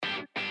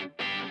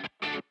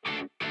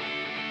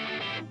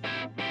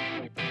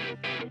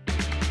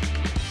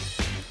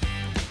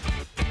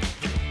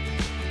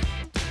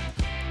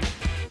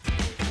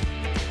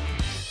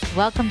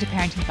Welcome to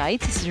Parenting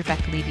Bites. This is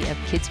Rebecca Levy of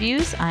Kids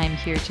Views. I'm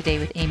here today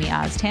with Amy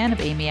Oztan of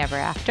Amy Ever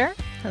After.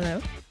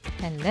 Hello.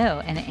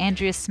 Hello. And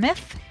Andrea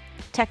Smith,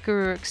 tech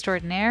guru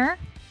extraordinaire.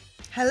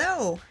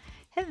 Hello.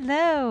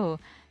 Hello.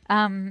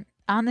 On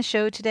the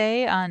show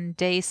today, on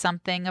day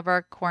something of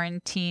our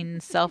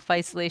quarantine,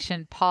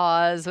 self-isolation,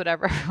 pause,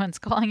 whatever everyone's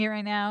calling it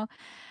right now,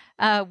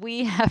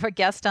 we have a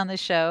guest on the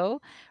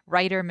show,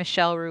 writer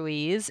Michelle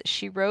Ruiz.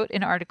 She wrote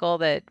an article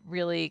that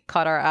really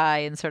caught our eye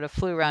and sort of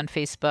flew around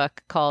Facebook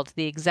called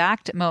The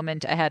Exact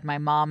Moment I Had My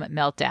Mom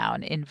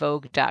Meltdown in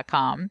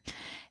Vogue.com.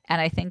 And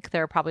I think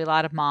there are probably a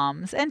lot of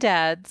moms and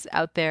dads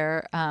out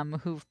there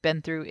who've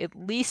been through at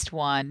least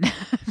one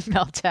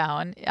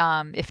meltdown.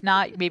 If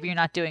not, maybe you're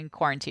not doing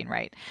quarantine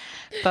right.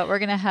 But we're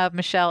going to have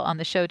Michelle on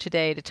the show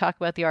today to talk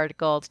about the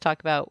article, to talk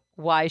about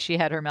why she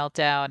had her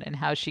meltdown and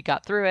how she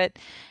got through it.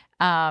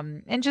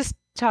 And just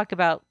talk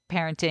about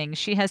parenting.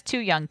 She has two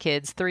young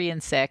kids, 3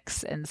 and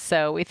 6. And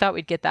so we thought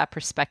we'd get that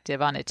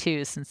perspective on it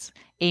too, since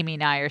Amy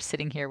and I are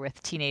sitting here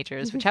with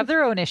teenagers, which have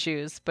their own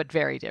issues, but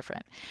very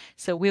different.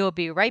 So we will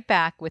be right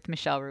back with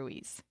Michelle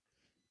Ruiz.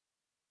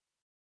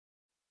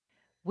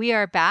 We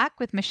are back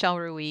with Michelle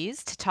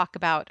Ruiz to talk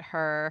about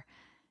her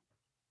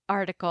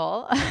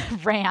article,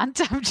 rant,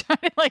 I'm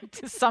trying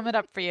to sum it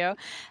up for you,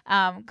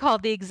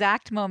 called The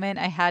Exact Moment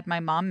I Had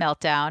My Mom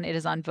Meltdown. It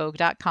is on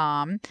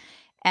Vogue.com.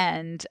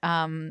 And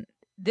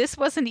this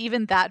wasn't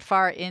even that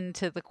far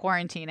into the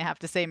quarantine, I have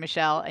to say,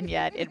 Michelle, and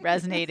yet it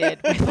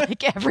resonated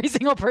with every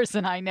single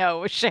person I know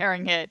was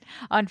sharing it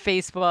on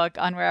Facebook,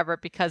 on wherever,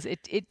 because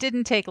it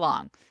didn't take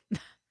long.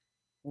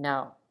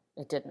 No,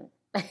 it didn't.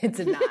 It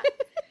did not.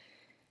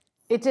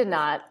 It did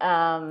not.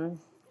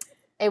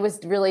 It was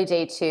really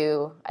day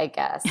 2, I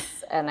guess,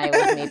 and I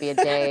was maybe a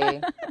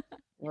day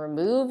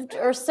removed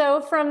or so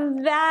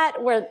from that,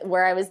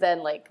 where I was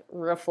then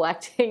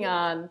reflecting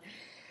on,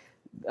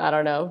 I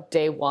don't know,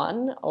 day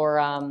 1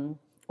 or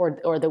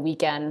the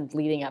weekend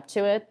leading up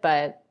to it.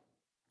 But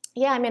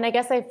yeah, I mean, I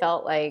guess I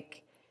felt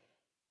like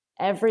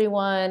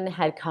everyone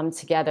had come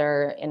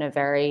together in a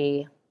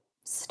very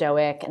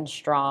stoic and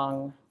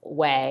strong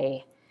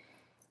way.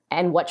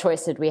 And what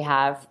choice did we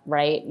have,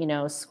 right? You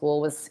know,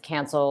 school was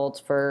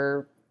canceled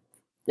for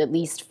at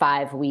least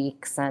 5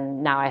 weeks.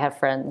 And now I have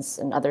friends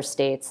in other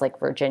states like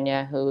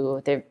Virginia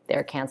who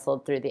they're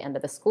canceled through the end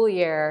of the school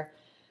year.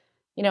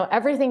 You know,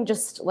 everything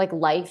just like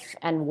life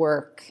and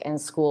work and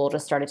school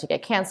just started to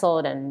get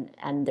canceled,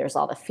 and there's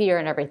all the fear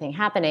and everything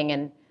happening.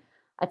 And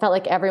I felt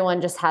like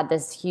everyone just had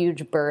this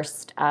huge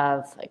burst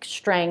of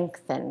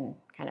strength and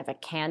kind of a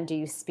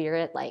can-do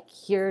spirit. Like,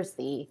 here's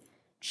the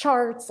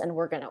charts and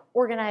we're going to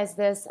organize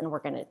this and we're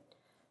going to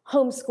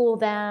homeschool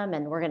them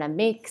and we're going to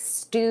make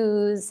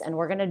stews and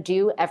we're going to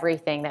do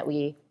everything that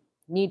we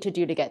need to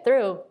do to get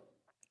through.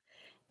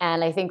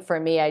 And I think for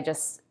me, I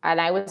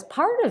was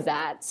part of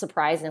that,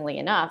 surprisingly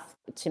enough,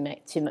 to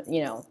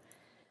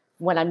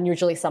when I'm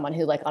usually someone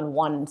who on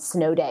one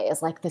snow day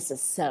is like, this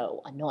is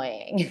so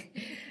annoying.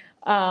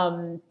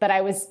 But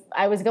I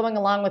was going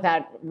along with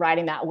that,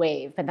 riding that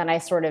wave. But then I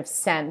sort of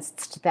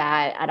sensed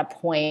that at a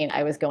point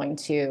I was going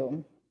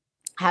to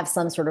have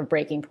some sort of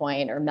breaking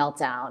point or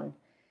meltdown.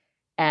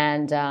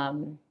 And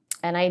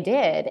I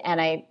did.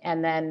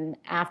 And then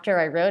after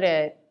I wrote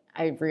it,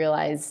 I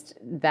realized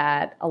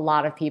that a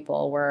lot of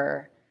people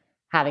were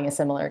having a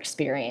similar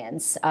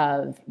experience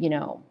of,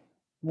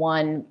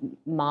 one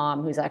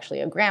mom who's actually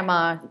a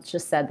grandma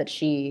just said that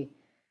she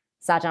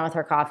sat down with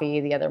her coffee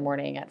the other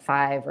morning at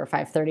 5 or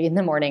 5:30 in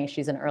the morning.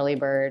 She's an early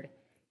bird,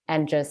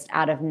 and just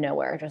out of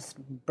nowhere, just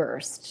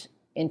burst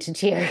into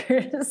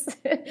tears.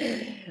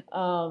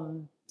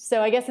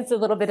 So I guess it's a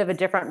little bit of a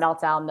different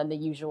meltdown than the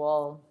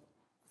usual,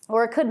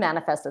 or it could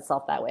manifest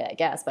itself that way, I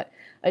guess, but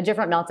a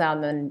different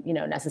meltdown than,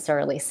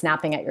 necessarily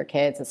snapping at your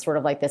kids. It's sort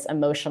of like this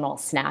emotional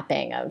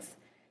snapping of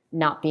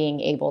not being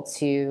able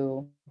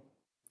to,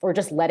 or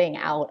just letting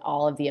out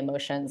all of the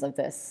emotions of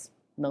this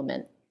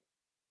moment.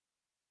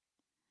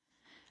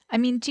 I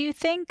mean, do you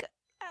think,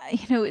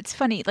 it's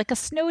funny, like a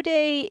snow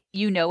day,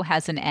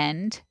 has an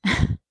end.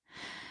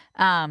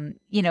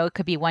 It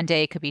could be one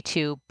day, it could be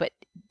 2, but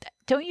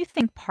don't you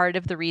think part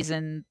of the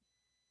reason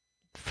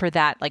for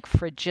that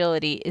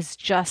fragility is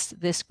just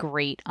this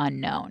great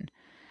unknown?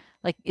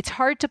 It's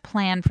hard to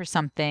plan for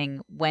something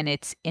when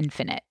it's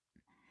infinite.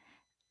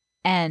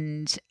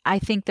 And I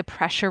think the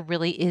pressure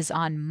really is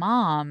on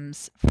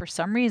moms for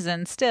some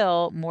reason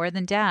still more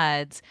than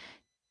dads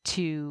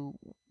to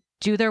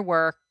do their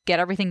work, get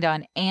everything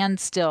done, and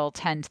still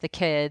tend to the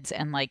kids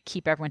and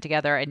keep everyone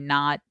together and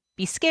not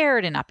be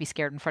scared and not be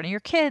scared in front of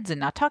your kids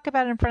and not talk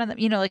about it in front of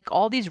them.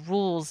 All these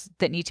rules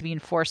that need to be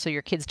enforced so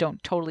your kids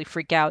don't totally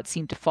freak out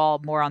seem to fall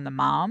more on the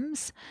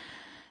moms.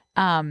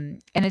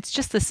 And it's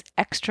just this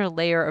extra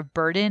layer of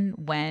burden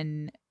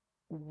when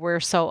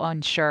we're so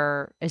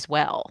unsure as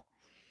well.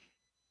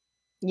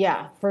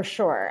 Yeah, for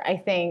sure. I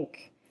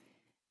think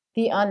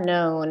the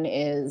unknown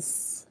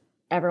is,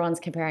 everyone's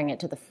comparing it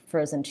to the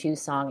Frozen 2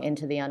 song,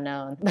 Into the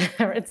Unknown.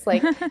 It's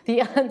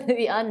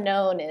the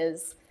unknown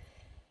is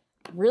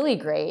really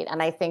great.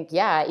 And I think,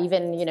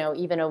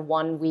 even a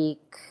 1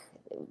 week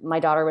my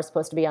daughter was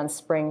supposed to be on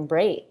spring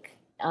break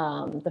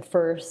the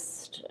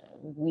first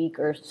week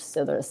or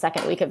so, the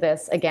second week of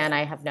this. Again,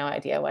 I have no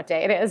idea what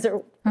day it is,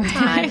 or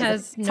time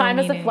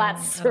is a flat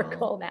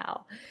circle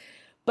now.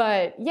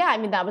 But yeah, I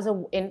mean, that was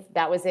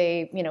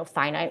a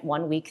finite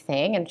 1 week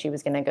thing, and she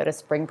was going to go to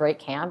spring break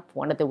camp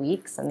one of the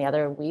weeks, and the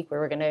other week we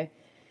were going to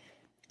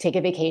take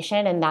a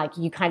vacation. And like,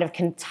 you kind of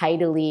can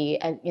tidily,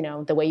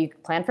 the way you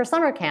plan for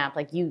summer camp,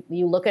 like you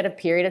look at a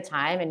period of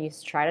time and you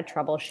try to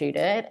troubleshoot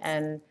it.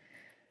 And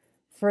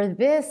for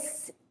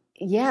this,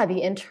 yeah,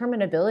 the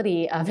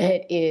interminability of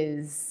it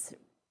is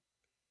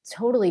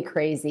totally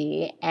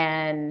crazy.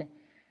 And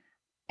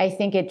I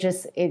think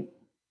it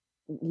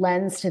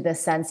lends to this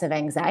sense of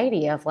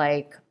anxiety of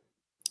like,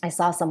 I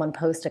saw someone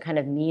post a kind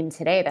of meme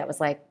today that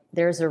was like,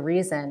 there's a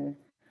reason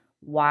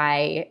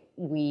why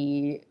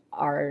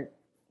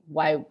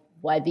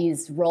why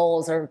these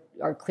roles are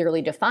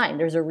clearly defined.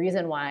 There's a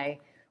reason why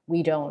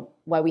we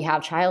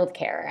have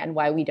childcare, and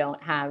why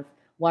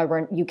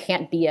you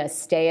can't be a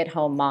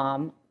stay-at-home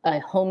mom, a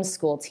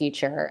homeschool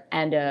teacher,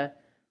 and a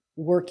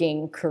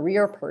working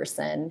career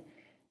person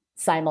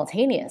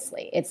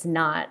simultaneously. It's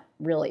not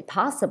really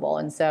possible.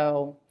 And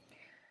so,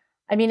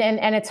 I mean,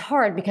 and it's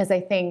hard because I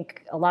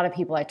think a lot of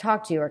people I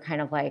talk to are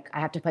kind of like, I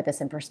have to put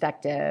this in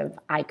perspective.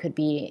 I could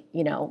be,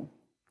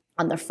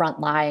 on the front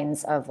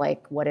lines of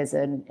like what is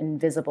an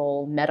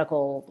invisible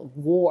medical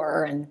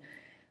war. And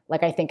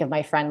like, I think of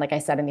my friend, like I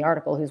said in the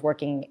article, who's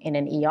working in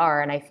an ER,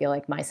 and I feel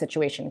like my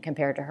situation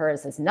compared to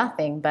hers is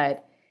nothing,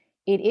 but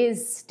it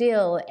is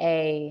still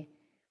a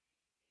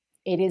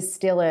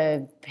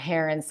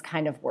parent's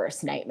kind of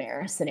worst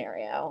nightmare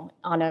scenario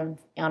on a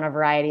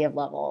variety of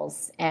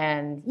levels.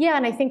 And yeah,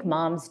 and I think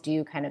moms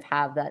do kind of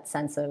have that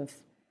sense of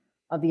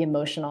the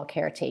emotional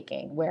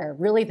caretaking, where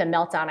really the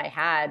meltdown I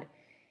had,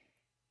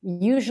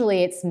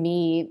 usually it's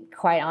me,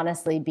 quite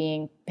honestly,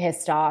 being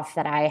pissed off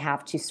that I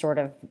have to sort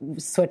of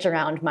switch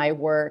around my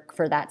work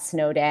for that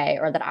snow day,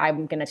 or that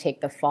I'm going to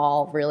take the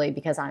fall, really,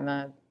 because I'm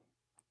a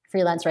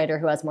freelance writer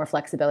who has more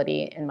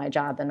flexibility in my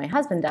job than my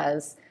husband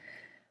does.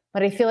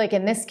 But I feel like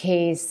in this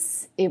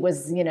case, it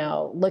was,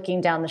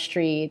 looking down the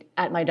street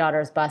at my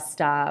daughter's bus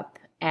stop,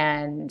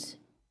 and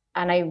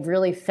I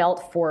really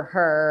felt for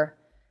her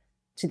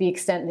to the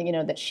extent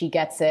that, that she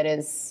gets it,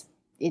 is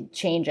it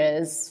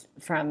changes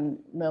from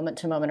moment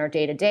to moment or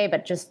day to day,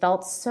 but just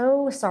felt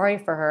so sorry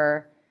for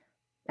her.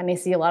 And I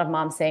see a lot of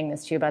moms saying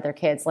this too about their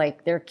kids,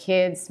 like their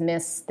kids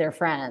miss their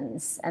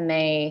friends, and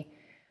they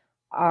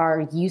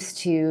are used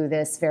to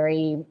this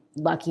very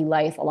lucky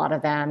life, a lot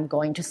of them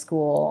going to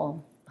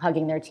school,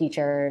 hugging their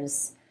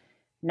teachers,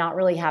 not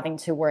really having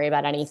to worry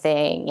about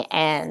anything.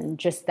 And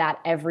just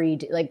that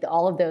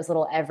all of those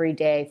little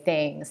everyday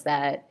things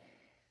that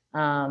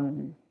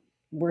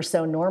were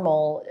so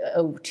normal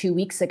 2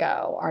 weeks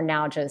ago are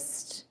now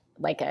just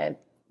like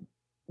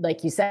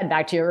you said,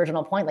 back to your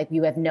original point, like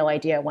you have no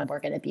idea when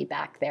we're going to be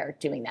back there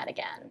doing that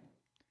again.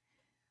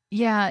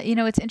 Yeah,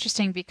 it's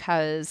interesting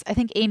because I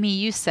think, Amy,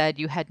 you said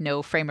you had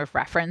no frame of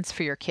reference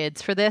for your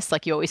kids for this.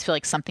 Like, you always feel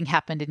like something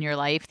happened in your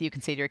life that you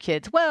can say to your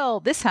kids, well,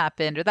 this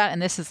happened or that.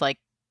 And this is like,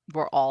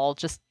 we're all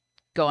just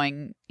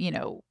going,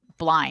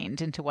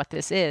 blind into what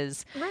this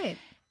is. Right.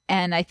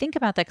 And I think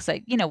about that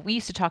because, we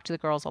used to talk to the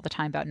girls all the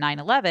time about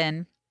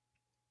 9/11.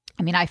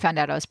 I mean, I found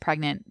out I was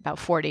pregnant about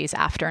 4 days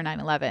after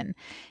 9/11,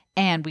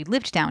 and we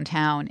lived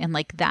downtown, and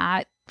like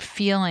that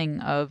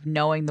feeling of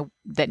knowing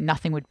that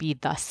nothing would be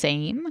the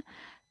same,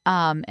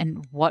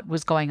 and what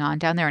was going on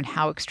down there and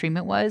how extreme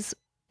it was,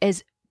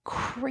 as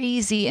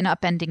crazy and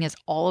upending as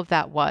all of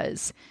that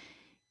was,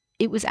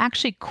 it was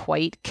actually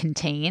quite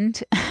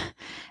contained.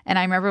 And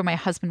I remember when my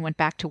husband went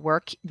back to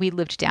work, we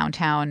lived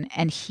downtown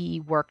and he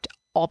worked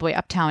all the way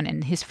uptown.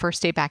 And his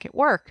first day back at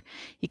work,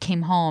 he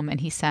came home and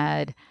he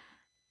said,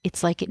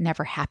 it's like it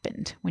never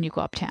happened when you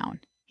go uptown.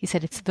 He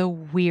said, it's the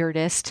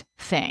weirdest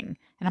thing.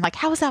 And I'm like,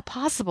 how is that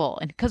possible?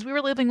 And because we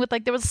were living with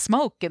there was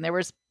smoke and there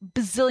was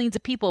bazillions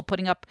of people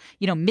putting up,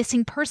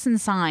 missing person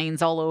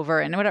signs all over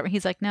and whatever.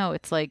 He's like, no,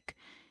 it's like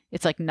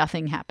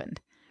nothing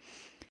happened.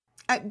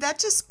 That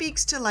just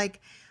speaks to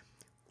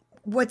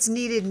what's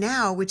needed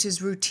now, which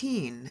is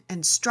routine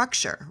and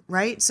structure,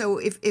 right? So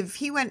if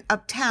he went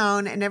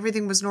uptown and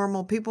everything was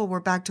normal, people were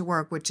back to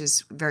work, which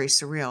is very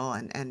surreal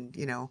and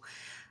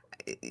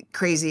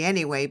crazy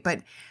anyway.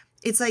 But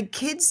it's like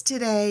kids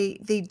today,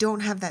 they don't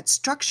have that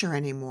structure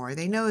anymore.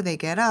 They know they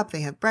get up,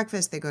 they have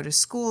breakfast, they go to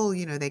school,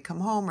 they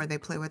come home or they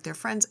play with their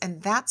friends.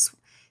 And that's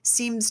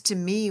seems to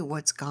me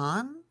what's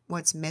gone,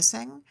 what's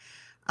missing.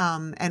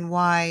 And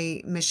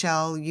why,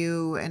 Michelle,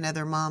 you and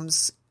other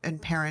moms and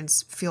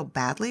parents feel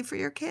badly for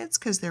your kids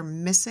because they're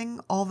missing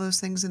all those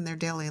things in their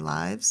daily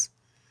lives.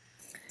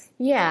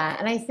 Yeah.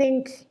 And I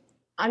think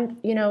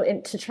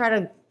to try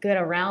to get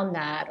around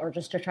that, or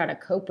just to try to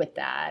cope with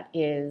that,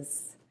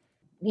 is,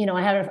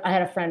 I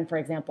had a friend, for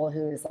example,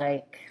 who's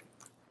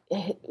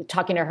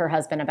talking to her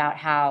husband about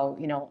how,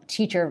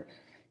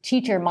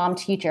 mom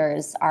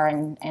teachers are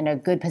in a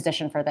good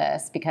position for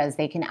this because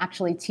they can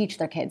actually teach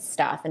their kids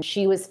stuff. And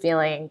she was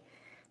feeling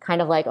kind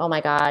of like, oh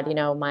my God,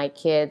 my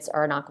kids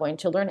are not going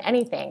to learn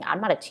anything. I'm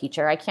not a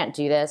teacher. I can't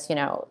do this.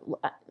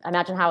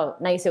 Imagine how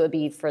nice it would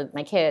be for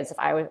my kids if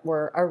I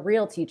were a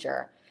real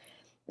teacher.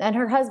 And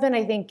her husband,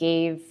 I think,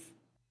 gave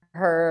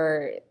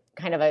her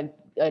kind of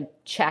a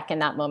check in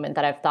that moment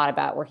that I've thought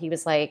about, where he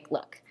was like,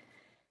 look,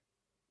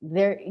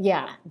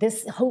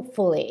 this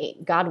hopefully,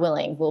 God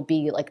willing, will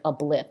be like a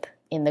blip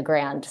in the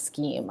grand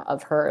scheme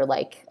of her,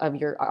 like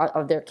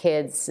of their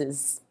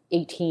kids'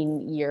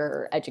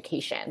 18-year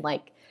education.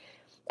 Like,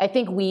 I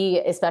think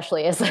we,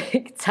 especially as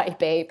like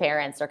type A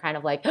parents, are kind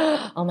of like,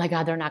 oh my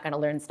God, they're not going to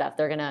learn stuff.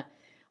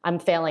 I'm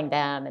failing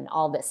them and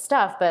all this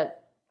stuff.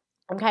 But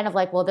I'm kind of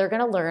like, well, they're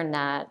going to learn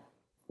that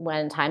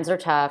when times are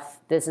tough,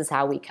 this is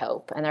how we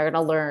cope. And they're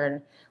going to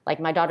learn,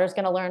 like my daughter's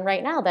going to learn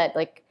right now that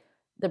like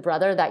the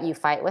brother that you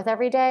fight with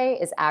every day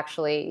is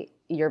actually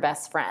your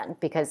best friend,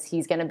 because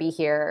he's going to be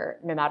here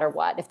no matter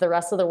what. If the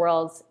rest of the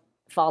world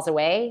falls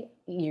away,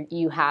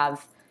 you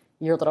have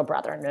your little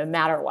brother no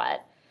matter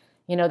what.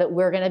 That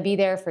we're going to be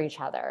there for each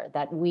other,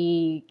 that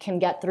we can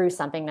get through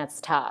something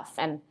that's tough.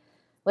 And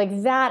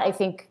like that, I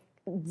think,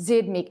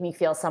 did make me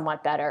feel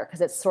somewhat better,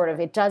 because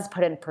it does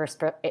put in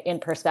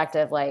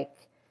perspective, like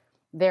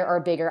there are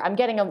bigger, I'm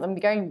getting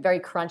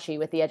very crunchy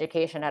with the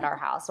education at our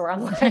house, where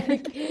I'm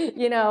like,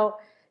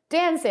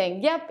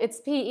 dancing, yep, it's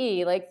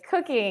PE, like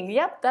cooking,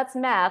 yep, that's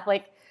math.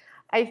 Like,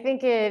 I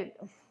think it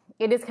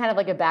is kind of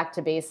like a back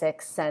to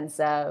basics sense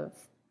of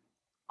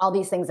all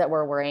these things that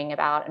we're worrying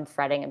about and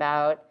fretting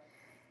about.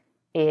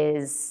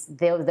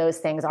 Those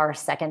things are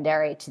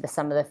secondary to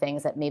some of the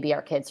things that maybe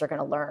our kids are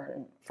going to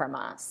learn from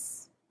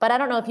us. But I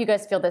don't know if you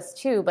guys feel this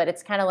too, but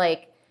it's kind of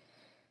like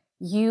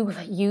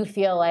you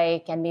feel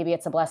like, and maybe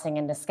it's a blessing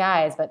in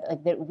disguise, but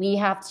like that we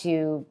have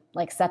to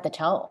like set the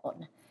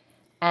tone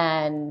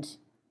and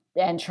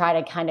try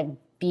to kind of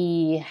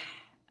be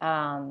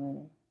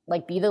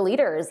be the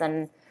leaders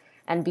and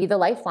be the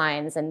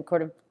lifelines, and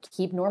sort of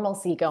keep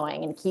normalcy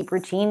going and keep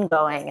routine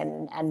going,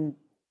 and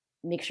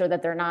make sure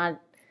that they're not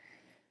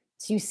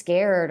too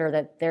scared or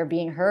that they're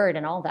being heard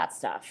and all that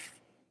stuff.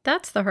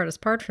 That's the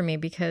hardest part for me,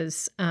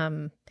 because,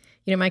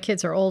 my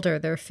kids are older.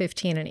 They're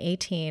 15 and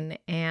 18.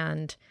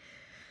 And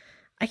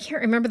I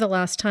can't remember the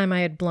last time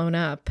I had blown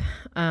up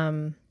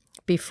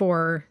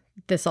before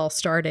this all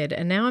started.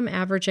 And now I'm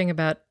averaging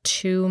about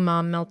 2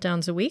 mom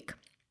meltdowns a week.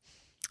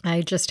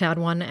 I just had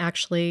one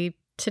actually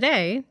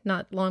today,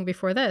 not long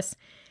before this.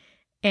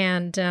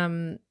 And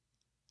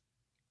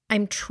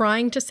I'm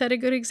trying to set a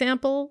good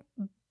example,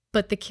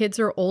 but the kids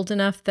are old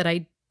enough that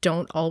I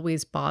don't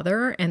always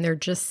bother, and they're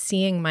just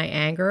seeing my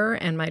anger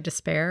and my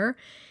despair.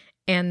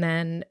 And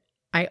then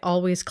I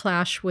always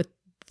clash with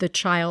the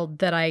child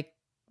that I,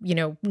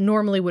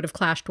 normally would have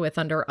clashed with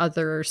under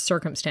other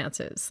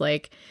circumstances.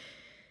 Like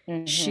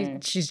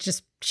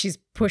she's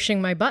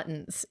pushing my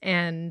buttons.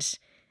 And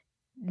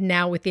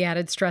now with the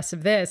added stress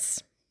of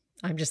this,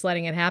 I'm just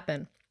letting it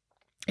happen.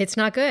 It's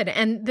not good.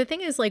 And the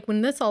thing is, like,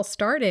 when this all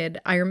started,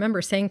 I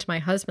remember saying to my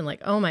husband,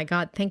 like, oh my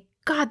God, thank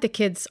God the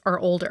kids are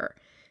older.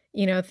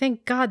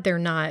 Thank God they're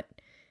not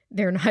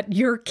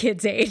your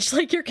kids' age.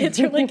 Like, your kids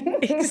are like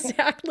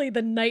exactly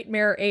the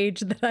nightmare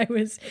age that I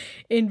was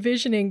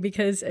envisioning,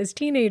 because as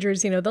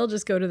teenagers, they'll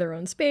just go to their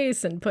own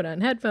space and put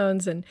on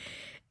headphones and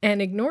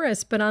ignore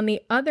us. But on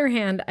the other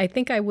hand, I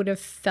think I would have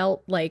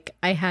felt like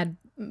I had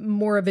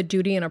more of a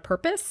duty and a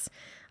purpose,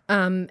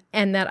 and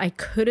that I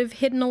could have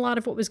hidden a lot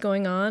of what was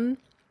going on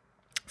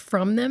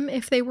from them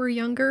if they were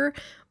younger.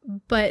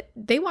 But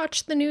they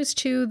watch the news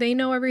too. They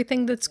know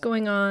everything that's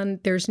going on.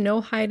 There's no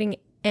hiding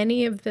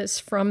any of this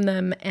from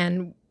them.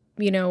 And,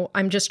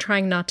 I'm just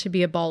trying not to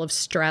be a ball of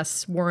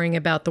stress, worrying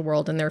about the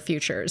world and their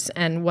futures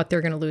and what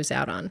they're going to lose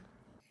out on.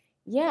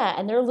 Yeah.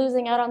 And they're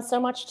losing out on so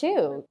much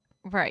too.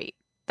 Right.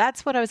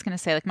 That's what I was going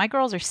to say. Like, my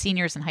girls are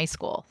seniors in high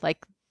school.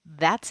 Like,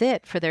 that's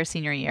it for their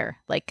senior year.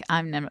 Like,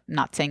 I'm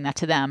not saying that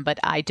to them, but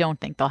I don't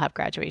think they'll have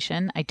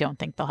graduation. I don't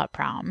think they'll have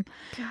prom.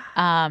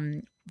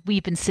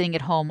 We've been sitting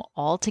at home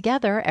all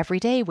together every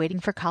day waiting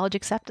for college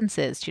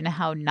acceptances. Do you know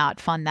how not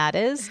fun that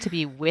is, to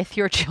be with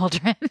your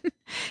children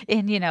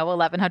in,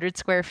 1,100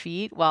 square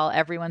feet while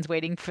everyone's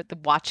waiting for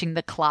watching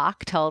the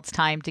clock till it's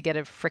time to get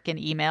a freaking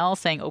email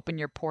saying open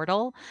your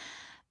portal.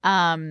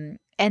 And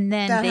then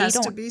that has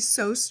to be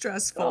so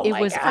stressful. It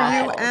was for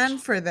you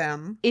and for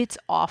them. It's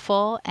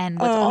awful. And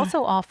what's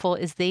also awful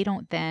is they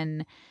don't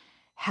then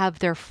have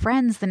their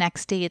friends the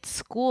next day at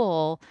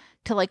school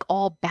to like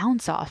all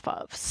bounce off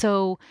of.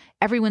 So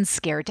everyone's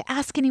scared to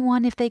ask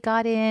anyone if they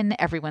got in.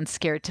 Everyone's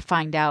scared to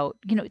find out,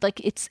 like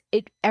it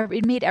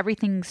made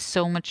everything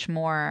so much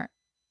more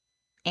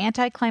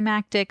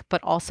anticlimactic,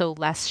 but also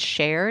less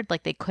shared.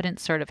 Like, they couldn't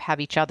sort of have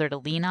each other to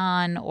lean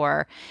on,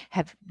 or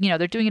have,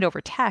 they're doing it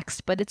over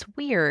text, but it's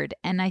weird.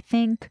 And I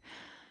think,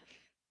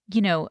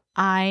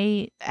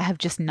 I have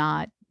just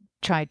not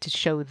tried to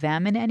show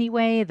them in any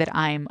way that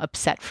I'm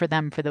upset for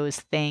them for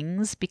those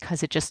things,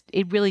 because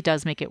it really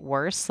does make it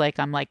worse. Like,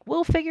 I'm like,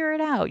 we'll figure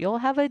it out. You'll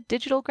have a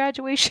digital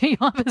graduation.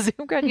 You'll have a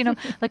Zoom grad,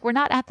 like, we're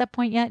not at that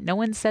point yet. No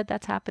one said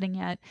that's happening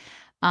yet.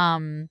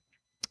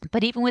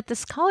 But even with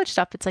this college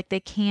stuff, it's like they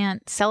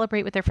can't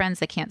celebrate with their friends.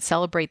 They can't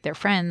celebrate their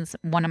friends.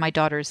 One of my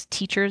daughter's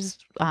teachers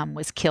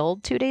was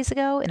killed 2 days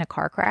ago in a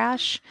car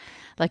crash.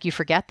 Like, you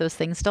forget those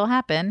things still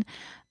happen.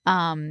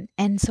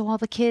 And so all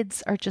the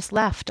kids are just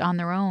left on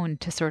their own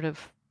to sort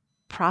of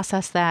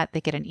process that.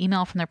 They get an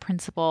email from their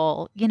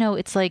principal.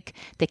 It's like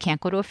they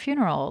can't go to a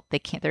funeral.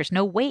 There's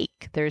no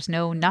wake. There's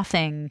no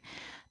nothing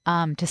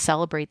to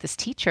celebrate this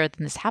teacher that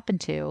this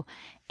happened to.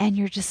 And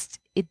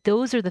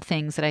those are the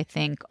things that I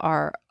think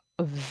are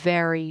a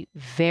very,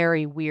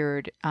 very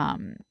weird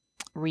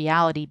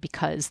reality,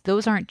 because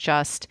those aren't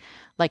just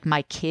like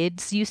my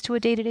kids used to a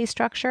day-to-day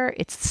structure.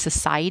 It's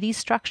society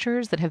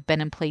structures that have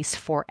been in place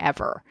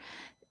forever.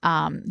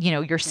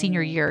 Your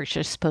senior year,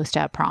 you're supposed to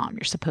have prom.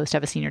 You're supposed to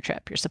have a senior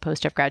trip. You're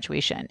supposed to have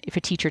graduation. If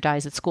a teacher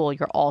dies at school,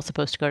 you're all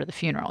supposed to go to the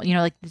funeral.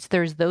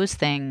 There's those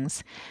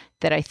things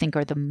that I think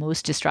are the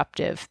most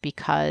disruptive,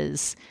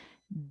 because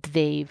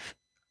they've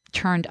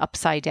turned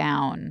upside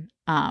down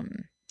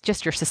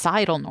just your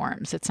societal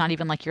norms. It's not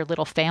even like your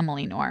little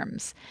family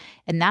norms.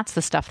 And that's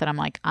the stuff that I'm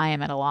like, I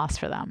am at a loss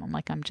for them. I'm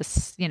like, I'm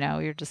just,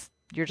 you're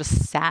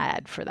just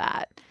sad for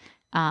that.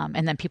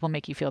 And then people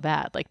make you feel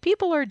bad. Like,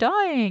 people are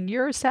dying.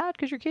 You're sad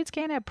because your kids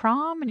can't have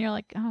prom. And you're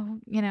like, oh,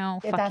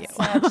 fuck that's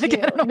you. Sad Like, I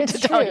don't know what to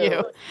tell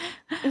you.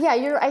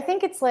 Yeah, I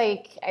think it's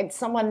like,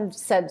 someone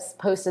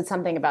posted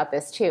something about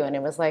this too. And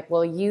it was like,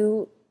 well,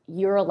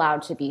 you're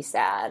allowed to be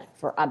sad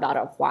for about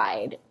a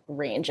wide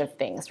range of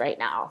things right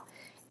now.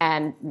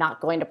 And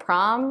not going to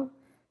prom,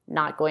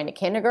 not going to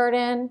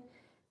kindergarten,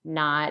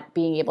 not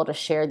being able to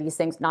share these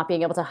things, not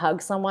being able to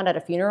hug someone at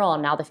a funeral,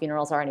 and now the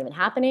funerals aren't even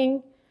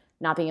happening,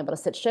 not being able to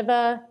sit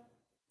Shiva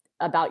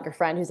about your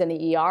friend who's in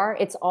the ER.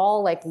 It's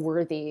all like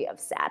worthy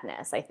of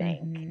sadness, I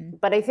think. Mm-hmm.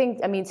 But I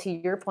think, to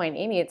your point,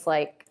 Amy, it's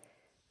like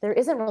there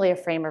isn't really a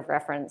frame of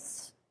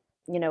reference,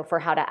 for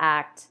how to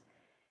act.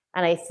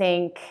 And I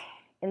think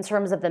in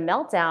terms of the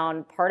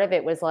meltdown, part of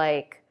it was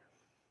like,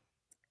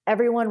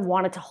 everyone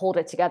wanted to hold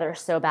it together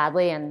so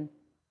badly, and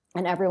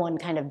everyone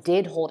kind of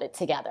did hold it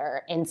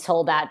together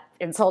until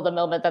the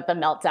moment that the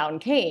meltdown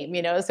came,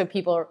 So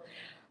people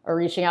are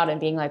reaching out and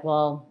being like,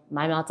 well,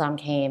 my meltdown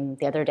came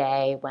the other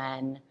day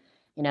when,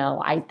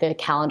 the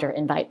calendar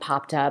invite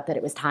popped up that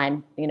it was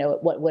time,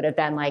 what would have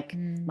been like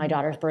my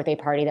daughter's birthday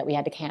party that we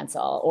had to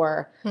cancel,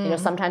 or,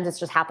 sometimes it's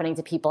just happening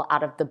to people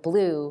out of the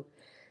blue.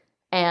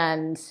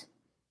 And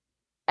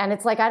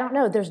it's like, I don't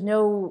know, there's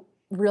no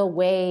real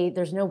way,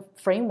 there's no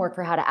framework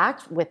for how to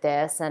act with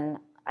this. And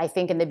I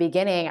think in the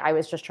beginning, I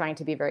was just trying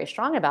to be very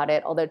strong about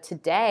it. Although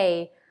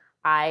today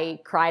I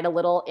cried a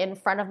little in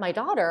front of my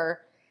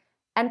daughter.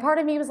 And part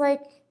of me was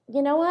like,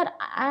 you know what?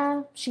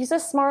 She's a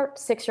smart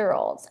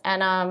 6-year-old,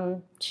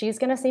 and she's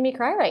going to see me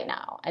cry right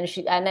now. And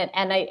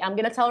I'm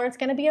going to tell her it's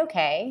going to be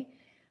okay.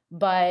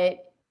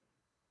 But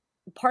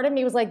part of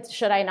me was like,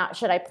 should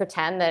I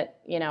pretend that,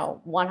 should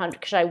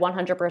I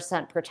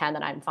 100% pretend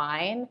that I'm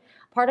fine?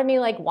 Part of me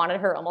like wanted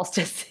her almost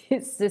to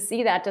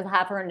see that, to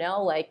have her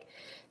know, like,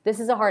 this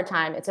is a hard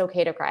time. It's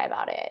okay to cry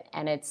about it.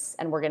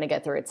 And we're going to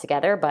get through it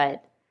together.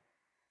 But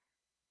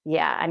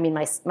yeah,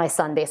 my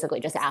son basically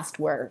just asked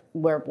where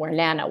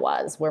Nana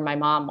was, where my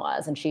mom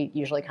was. And she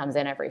usually comes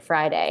in every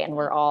Friday, and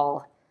we're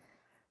all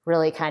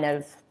really kind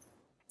of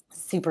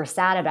super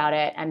sad about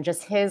it. And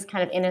just his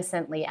kind of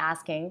innocently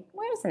asking,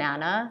 where's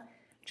Nana?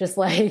 Just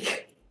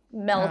like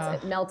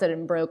melted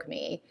and broke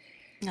me.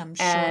 I'm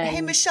sure.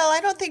 Hey, Michelle, I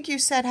don't think you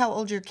said how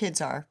old your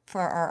kids are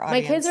for our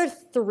audience. My kids are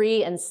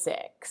 3 and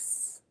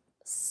 6.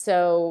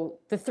 So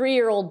the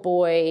 3-year-old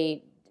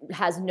boy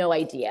has no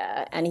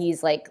idea, and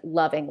he's like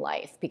loving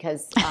life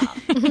because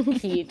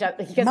he doesn't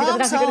have to go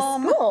to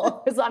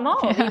school because I'm home.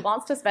 Yeah. He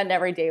wants to spend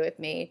every day with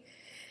me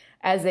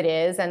as it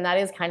is, and that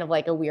is kind of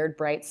like a weird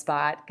bright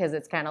spot, because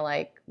it's kind of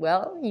like,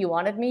 well, you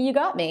wanted me, you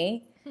got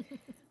me.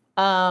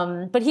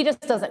 But he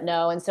just doesn't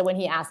know, and so when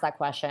he asked that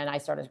question, I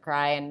started to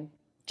cry. And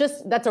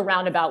just that's a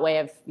roundabout way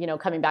of,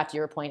 coming back to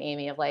your point,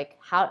 Amy, of like,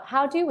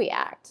 how do we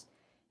act?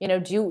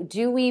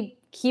 Do we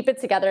keep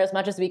it together as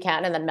much as we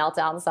can and then melt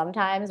down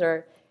sometimes?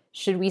 Or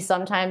should we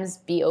sometimes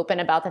be open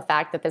about the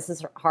fact that this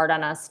is hard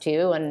on us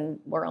too, and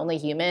we're only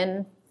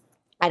human?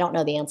 I don't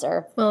know the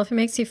answer. Well, if it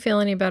makes you feel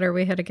any better,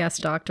 we had a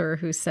guest doctor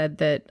who said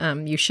that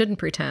you shouldn't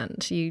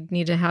pretend. You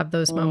need to have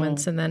those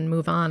moments and then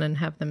move on and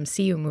have them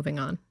see you moving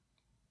on.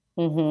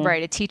 Mm-hmm.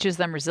 Right. It teaches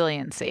them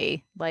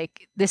resiliency.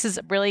 Like, this is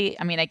really,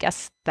 I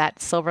guess that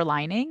silver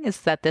lining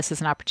is that this is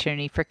an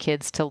opportunity for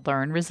kids to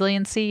learn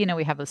resiliency.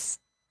 We have this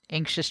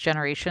anxious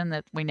generation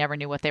that we never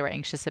knew what they were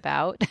anxious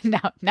about.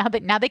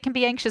 Now they can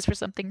be anxious for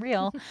something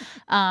real,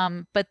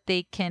 but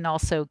they can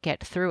also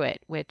get through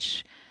it,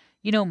 which,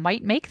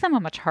 might make them a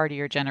much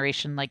hardier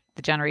generation, like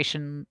the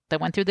generation that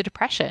went through the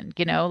Depression.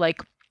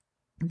 Like,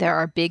 there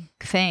are big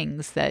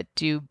things that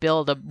do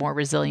build a more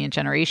resilient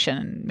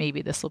generation.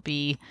 Maybe this will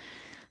be,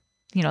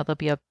 there'll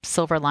be a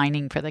silver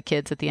lining for the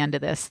kids at the end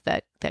of this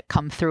that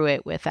come through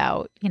it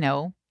without,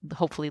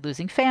 hopefully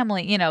losing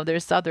family.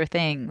 There's other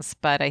things,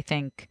 but I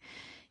think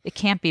it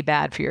can't be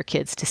bad for your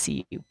kids to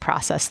see you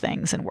process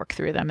things and work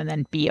through them and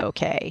then be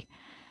okay.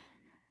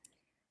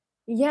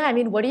 Yeah, I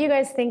mean, what do you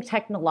guys think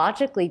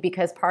technologically?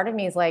 Because part of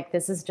me is like,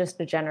 this is just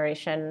a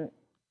generation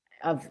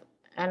of,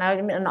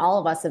 and all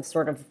of us have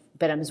sort of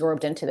been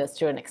absorbed into this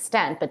to an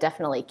extent, but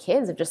definitely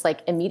kids of just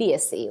like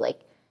immediacy.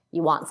 Like,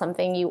 you want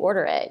something, you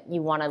order it.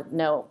 You want to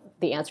know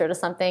the answer to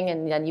something,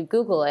 and then you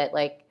Google it.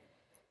 Like,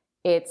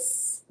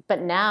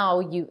 but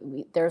now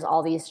there's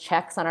all these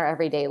checks on our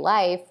everyday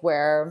life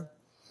where,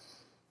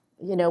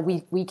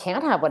 we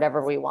can't have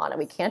whatever we want, and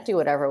we can't do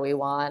whatever we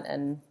want.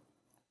 And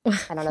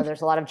I don't know,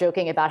 there's a lot of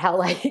joking about how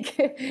like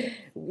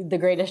the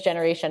greatest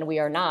generation we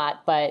are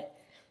not, but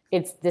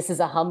this is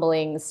a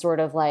humbling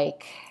sort of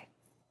like,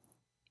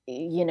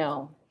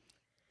 like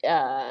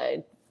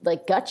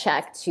gut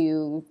check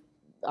to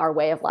our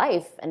way of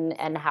life,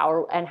 and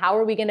how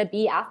are we going to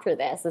be after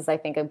this is, I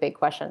think, a big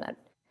question that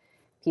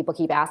people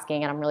keep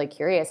asking, and I'm really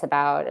curious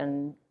about.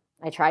 And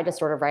I tried to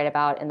sort of write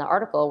about in the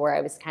article where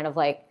I was kind of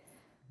like,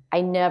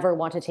 I never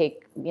want to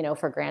take,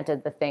 for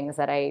granted the things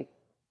that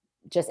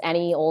just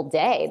any old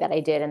day that I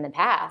did in the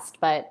past.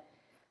 But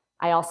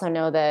I also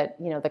know that,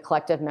 the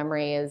collective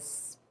memory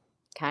is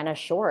kind of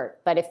short,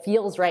 but it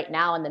feels right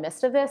now in the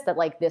midst of this that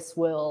like this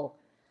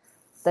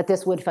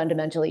would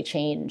fundamentally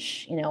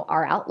change,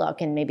 our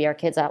outlook, and maybe our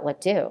kids'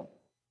 outlook too.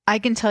 I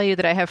can tell you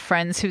that I have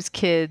friends whose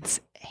kids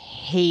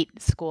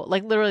hate school,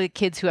 like literally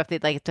kids who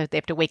they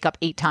have to wake up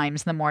 8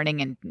 times in the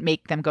morning and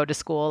make them go to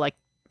school, like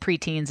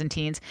preteens and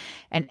teens.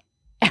 And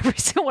every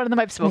single one of them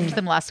I've spoken to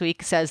them last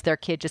week says their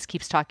kid just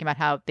keeps talking about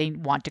how they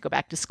want to go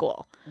back to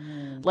school.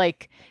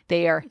 Like,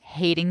 they are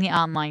hating the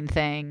online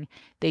thing.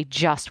 They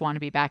just want to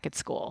be back at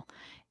school.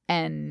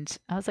 And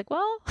I was like,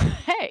 well,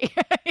 hey,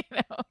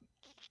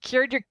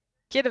 cured your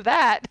kid of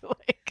that.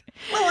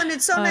 Well, and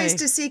it's so nice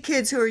to see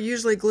kids who are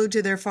usually glued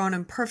to their phone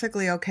and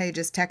perfectly okay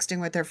just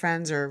texting with their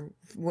friends or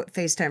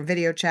FaceTime,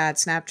 video chat,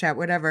 Snapchat,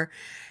 whatever,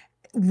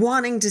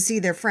 wanting to see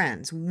their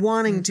friends,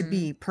 wanting to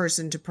be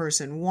person to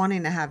person,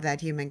 wanting to have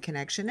that human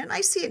connection. And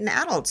I see it in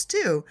adults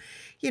too.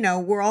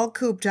 We're all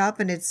cooped up,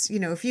 and it's,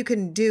 if you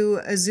can do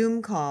a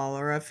Zoom call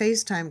or a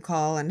FaceTime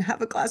call and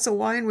have a glass of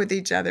wine with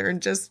each other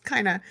and just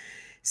kind of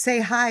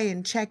say hi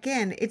and check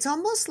in, it's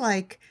almost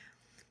like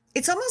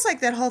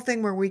that whole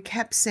thing where we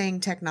kept saying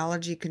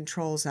technology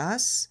controls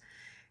us,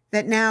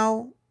 that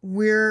now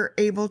we're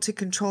able to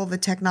control the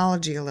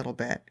technology a little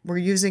bit. We're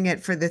using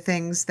it for the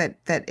things that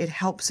it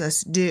helps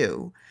us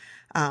do,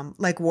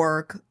 like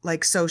work,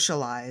 like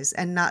socialize,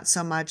 and not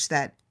so much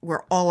that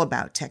we're all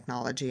about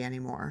technology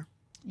anymore.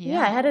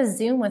 Yeah, I had a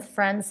Zoom with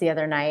friends the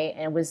other night,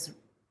 and it was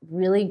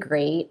really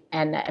great.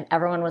 And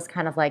everyone was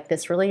kind of like,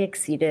 this really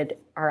exceeded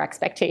our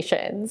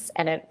expectations.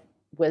 And it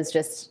was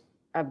just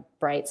a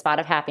bright spot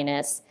of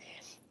happiness.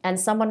 And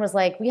someone was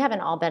like, we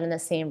haven't all been in the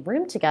same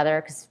room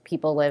together because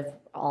people live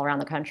all around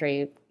the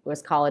country,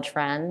 was college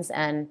friends.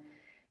 And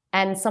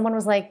someone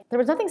was like, there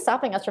was nothing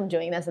stopping us from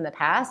doing this in the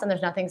past, and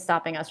there's nothing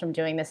stopping us from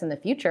doing this in the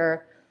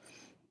future.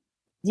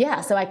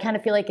 Yeah, so I kind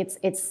of feel like it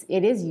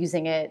is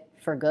using it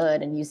for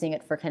good and using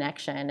it for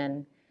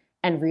connection,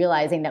 and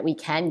realizing that we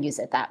can use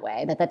it that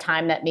way. That the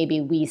time that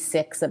maybe we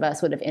 6 of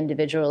us would have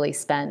individually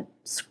spent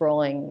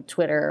scrolling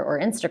Twitter or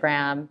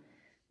Instagram,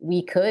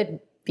 we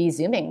could be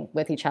Zooming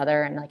with each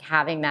other and like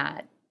having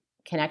that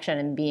connection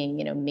and being,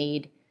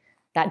 made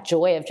that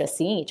joy of just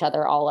seeing each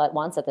other all at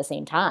once at the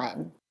same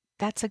time.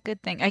 That's a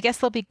good thing. I guess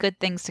there'll be good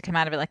things to come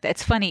out of it like that.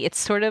 It's funny. It's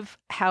sort of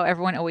how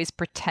everyone always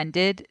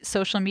pretended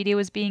social media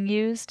was being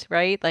used,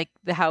 right? Like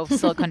how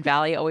Silicon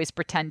Valley always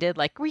pretended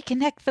like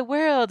reconnect the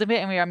world.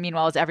 And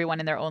meanwhile, it's everyone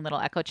in their own little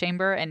echo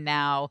chamber. And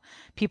now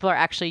people are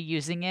actually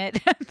using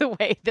it the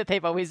way that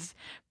they've always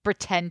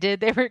pretended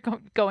they were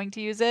going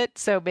to use it.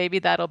 So maybe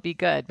that'll be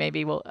good.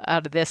 Maybe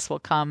out of this will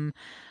come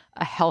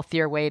a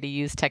healthier way to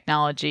use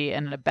technology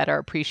and a better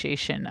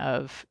appreciation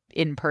of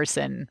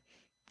in-person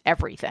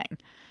everything.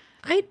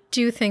 I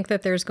do think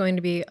that there's going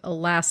to be a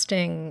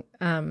lasting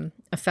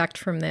effect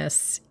from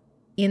this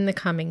in the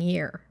coming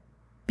year,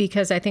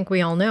 because I think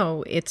we all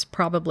know it's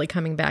probably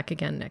coming back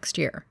again next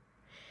year.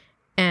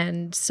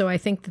 And so I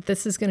think that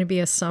this is going to be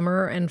a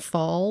summer and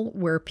fall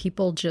where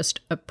people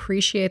just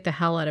appreciate the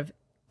hell out of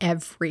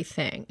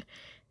everything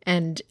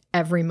and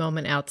every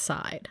moment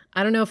outside.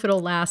 I don't know if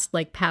it'll last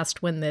like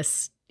past when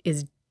this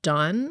is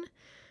done,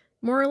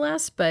 more or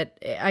less. But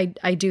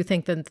I do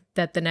think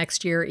that the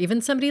next year,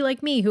 even somebody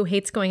like me who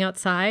hates going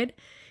outside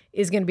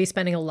is going to be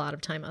spending a lot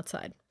of time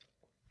outside.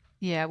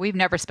 Yeah, we've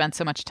never spent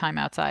so much time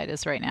outside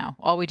as right now.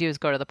 All we do is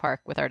go to the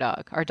park with our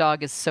dog. Our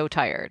dog is so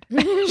tired.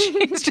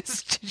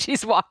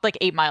 she's walked like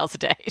 8 miles a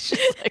day.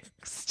 She's like,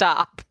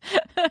 stop.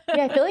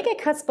 Yeah, I feel like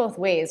it cuts both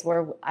ways,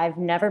 where I've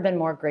never been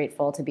more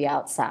grateful to be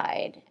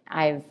outside.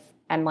 I'm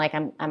like,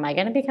 am I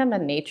going to become a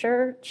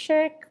nature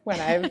chick when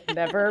I've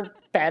never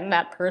been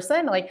that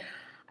person? Like,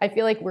 I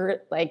feel like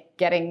we're like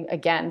getting,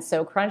 again,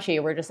 so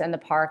crunchy. We're just in the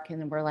park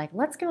and we're like,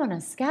 let's go on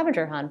a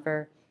scavenger hunt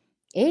for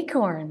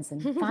acorns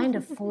and find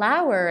a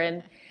flower.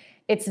 And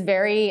it's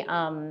very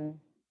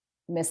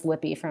Miss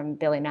Lippy from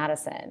Billy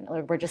Madison.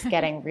 We're just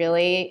getting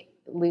really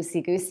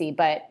loosey-goosey.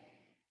 But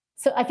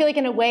so I feel like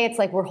in a way it's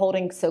like we're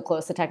holding so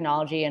close to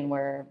technology, and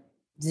we're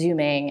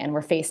Zooming and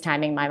we're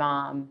FaceTiming my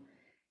mom.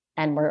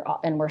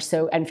 and we're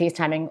so, and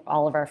FaceTiming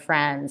all of our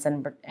friends,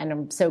 and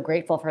I'm so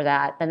grateful for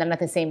that. And then at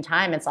the same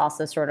time, it's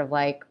also sort of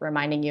like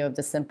reminding you of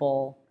the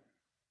simple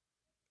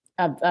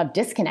of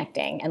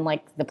disconnecting and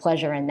like the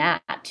pleasure in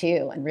that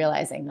too, and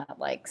realizing that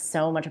like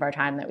so much of our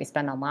time that we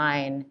spend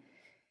online,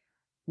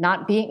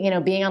 not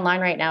being, being online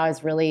right now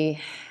is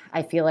really,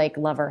 I feel like,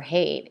 love or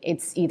hate.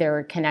 It's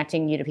either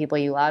connecting you to people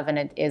you love, and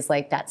it is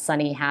like that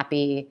sunny,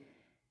 happy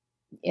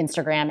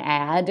Instagram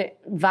ad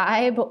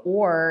vibe,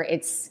 or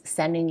it's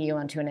sending you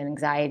onto an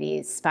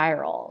anxiety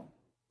spiral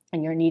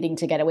and you're needing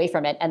to get away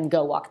from it and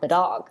go walk the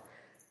dog.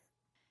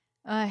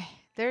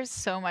 There's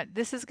so much.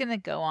 This is going to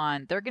go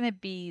on. There are going to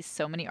be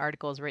so many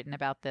articles written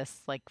about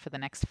this, like for the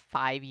next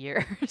 5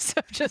 years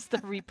of just the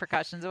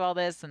repercussions of all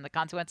this and the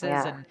consequences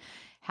and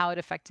how it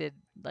affected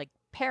like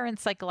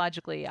parents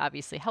psychologically,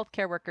 obviously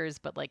healthcare workers,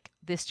 but like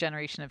this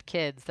generation of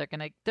kids,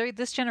 they're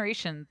this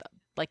generation,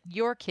 like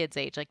your kids'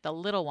 age, like the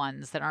little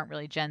ones that aren't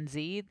really Gen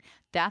Z,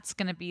 that's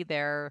going to be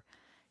their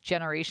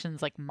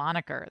generation's like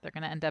moniker. They're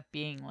going to end up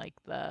being like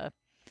Oh,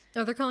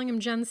 they're calling him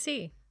Gen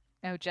C.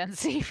 Oh, Gen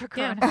Z for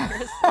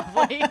coronavirus.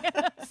 Lovely.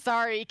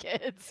 Sorry,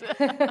 kids.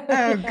 Oh,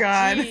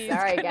 God. Jeez,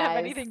 Sorry, couldn't have guys.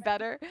 anything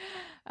better.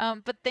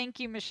 But thank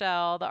you,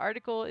 Michelle. The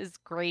article is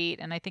great,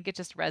 and I think it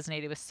just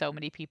resonated with so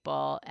many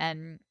people.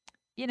 And,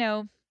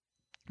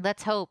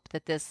 let's hope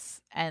that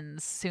this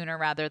ends sooner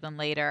rather than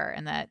later,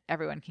 and that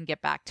everyone can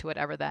get back to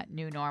whatever that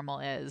new normal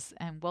is.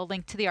 And we'll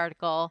link to the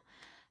article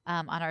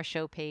on our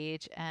show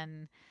page,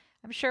 and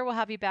I'm sure we'll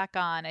have you back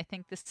on. I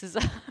think this is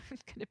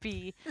going to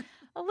be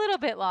a little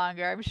bit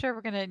longer. I'm sure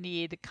we're going to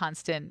need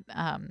constant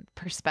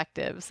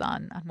perspectives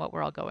on what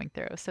we're all going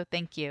through. So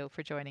thank you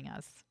for joining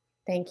us.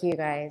 Thank you,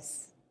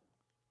 guys.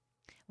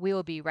 We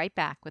will be right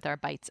back with our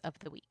bites of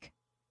the week.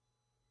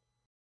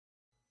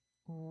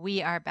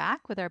 We are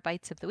back with our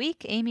bites of the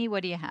week. Amy,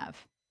 what do you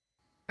have?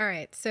 All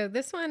right. So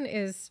this one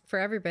is for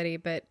everybody,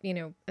 but,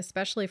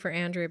 especially for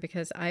Andrea,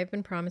 because I've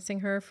been promising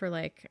her for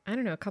like, I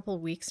don't know, a couple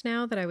of weeks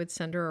now that I would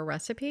send her a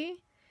recipe.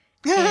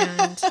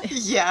 And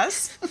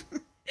Yes.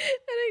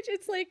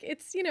 it's like,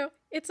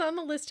 it's on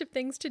the list of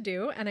things to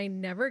do and I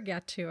never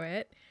get to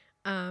it.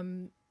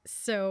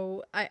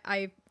 So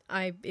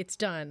it's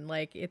done.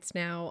 Like it's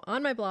now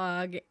on my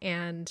blog,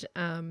 and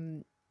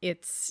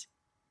it's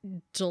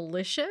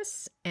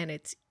delicious and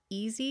it's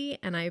easy.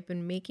 And I've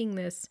been making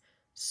this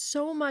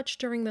so much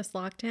during this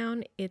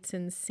lockdown. It's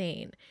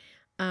insane.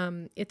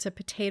 It's a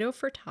potato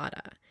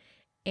frittata,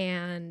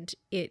 and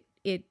it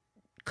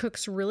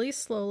cooks really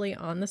slowly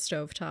on the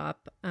stovetop.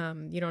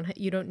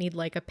 You don't need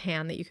like a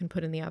pan that you can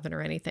put in the oven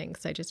or anything,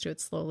 because I just do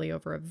it slowly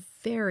over a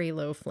very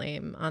low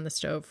flame on the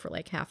stove for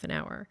like half an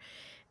hour.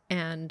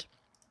 And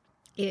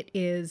it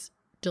is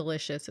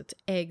delicious. It's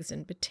eggs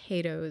and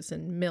potatoes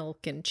and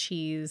milk and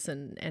cheese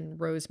and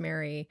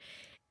rosemary.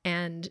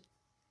 And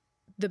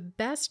the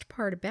best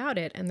part about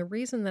it, and the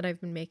reason that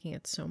I've been making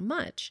it so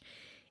much,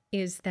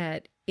 is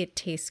that it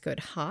tastes good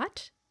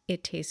hot.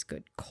 It tastes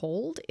good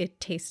cold. It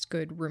tastes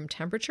good room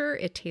temperature.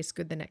 It tastes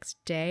good the next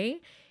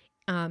day.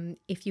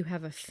 If you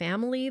have a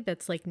family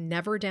that's like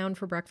never down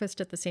for breakfast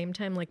at the same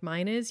time like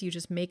mine is, you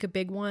just make a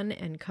big one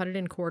and cut it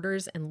in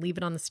quarters and leave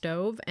it on the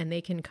stove, and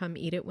they can come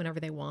eat it whenever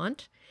they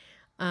want.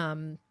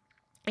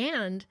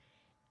 And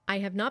I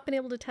have not been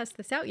able to test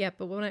this out yet,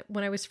 but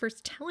when I was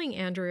first telling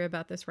Andrea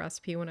about this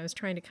recipe, when I was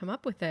trying to come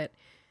up with it,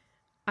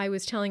 I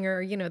was telling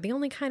her, the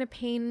only kind of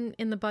pain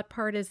in the butt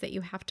part is that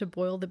you have to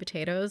boil the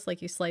potatoes,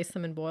 like you slice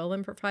them and boil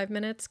them for 5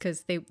 minutes,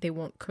 because they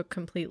won't cook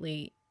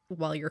completely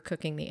while you're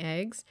cooking the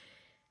eggs.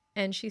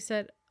 And she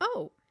said,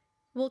 "Oh,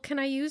 well, can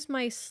I use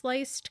my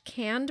sliced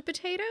canned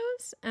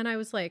potatoes?" And I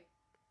was like,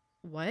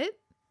 "What?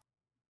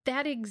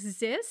 That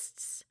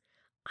exists?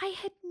 I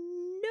had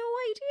no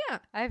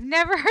idea." I've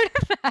never heard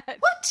of that.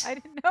 What? I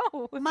didn't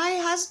know. My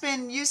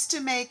husband used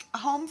to make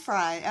home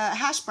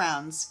hash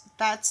browns.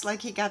 That's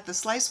like he got the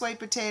sliced white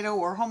potato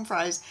or home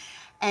fries,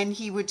 and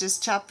he would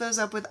just chop those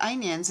up with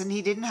onions, and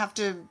he didn't have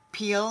to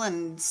peel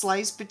and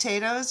slice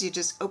potatoes. You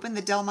just open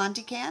the Del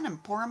Monte can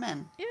and pour them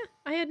in. Yeah,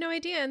 I had no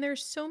idea. And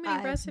there's so many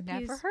I've recipes.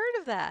 never heard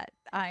of that.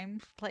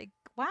 I'm like,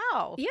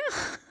 wow. Yeah,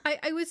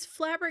 I was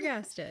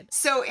flabbergasted.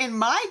 So in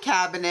my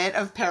cabinet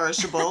of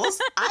perishables,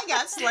 I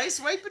got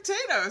sliced white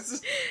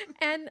potatoes.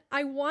 And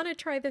I want to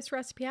try this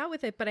recipe out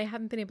with it, but I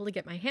haven't been able to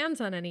get my hands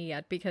on any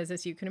yet, because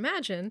as you can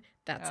imagine,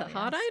 that's a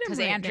hot item Because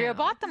right Andrea now.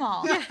 bought them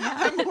all.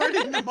 I'm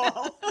hoarding them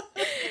all.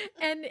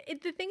 And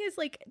the thing is,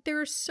 like, there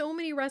are so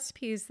many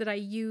recipes that I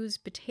use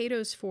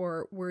potatoes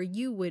for where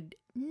you would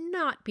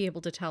not be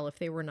able to tell if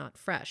they were not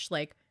fresh.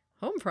 Like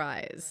home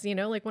fries,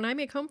 like when I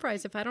make home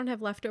fries, if I don't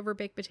have leftover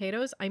baked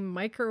potatoes, I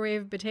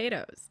microwave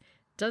potatoes.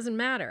 Doesn't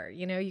matter.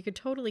 You could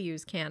totally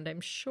use canned,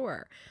 I'm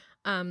sure.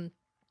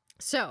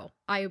 So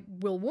I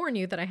will warn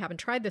you that I haven't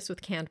tried this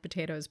with canned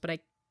potatoes, but I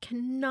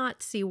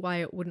cannot see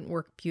why it wouldn't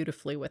work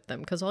beautifully with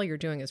them, because all you're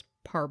doing is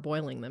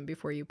parboiling them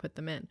before you put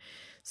them in.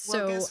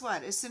 So well, guess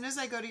what? As soon as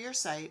I go to your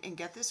site and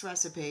get this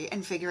recipe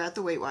and figure out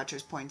the Weight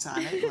Watchers points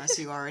on it, unless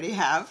you already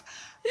have,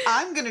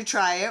 I'm going to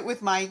try it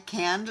with my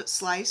canned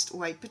sliced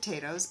white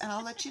potatoes, and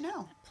I'll let you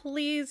know.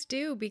 please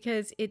do,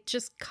 because it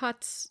just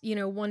cuts,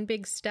 one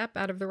big step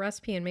out of the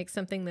recipe and makes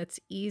something that's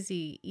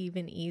easy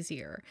even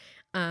easier.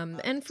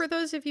 And for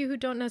those of you who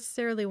don't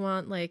necessarily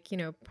want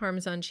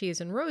Parmesan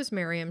cheese and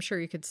rosemary, I'm sure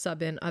you could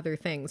sub in other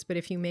things. But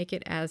if you make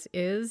it as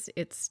is,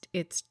 it's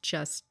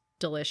just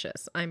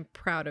delicious. I'm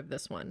proud of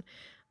this one.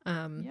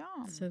 Yum.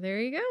 So there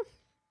you go.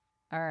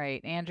 All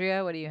right,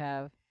 Andrea, what do you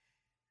have?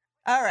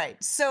 All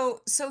right. So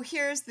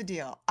here's the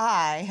deal.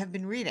 I have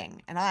been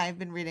reading, and I've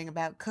been reading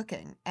about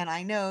cooking, and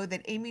I know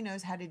that Amy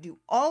knows how to do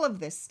all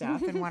of this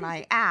stuff. And when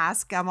I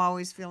ask, I'm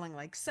always feeling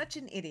like such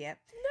an idiot.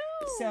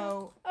 No.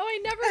 So I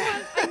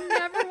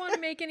never want to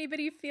make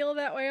anybody feel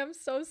that way. I'm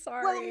so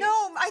sorry. well,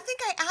 no, I think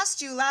I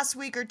asked you last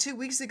week or 2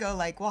 weeks ago,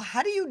 like, well,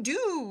 how do you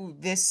do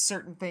this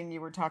certain thing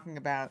you were talking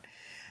about?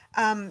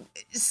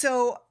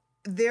 So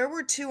there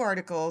were 2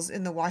 articles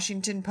in the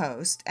Washington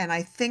Post, and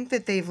I think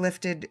that they've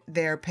lifted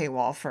their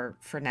paywall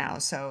for now.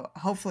 So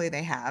hopefully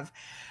they have.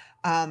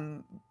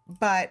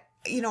 But,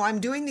 I'm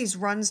doing these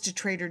runs to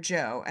Trader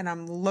Joe, and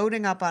I'm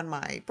loading up on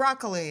my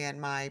broccoli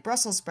and my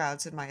Brussels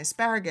sprouts and my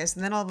asparagus.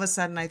 And then all of a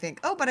sudden I think,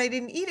 oh, but I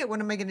didn't eat it. What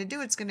am I going to do?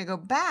 It's going to go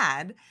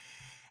bad.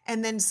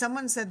 And then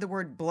someone said the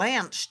word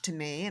blanched to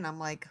me, and I'm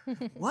like,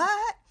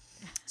 what?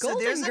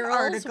 Golden Girls,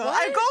 article.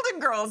 what? Golden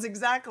Girls,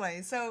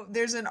 exactly. So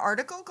there's an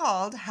article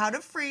called How to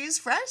Freeze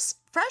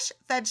Fresh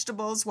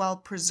Vegetables While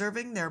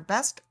Preserving Their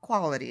Best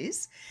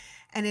Qualities.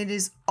 And it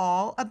is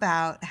all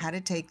about how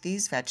to take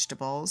these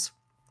vegetables,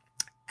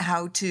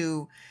 how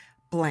to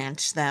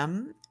blanch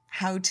them,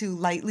 how to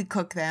lightly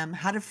cook them,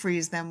 how to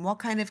freeze them, what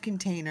kind of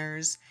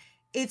containers.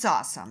 It's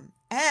awesome.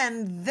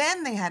 And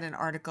then they had an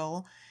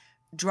article,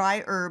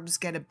 Dry herbs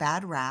get a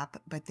bad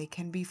rap, but they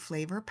can be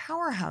flavor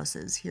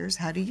powerhouses. Here's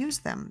how to use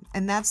them.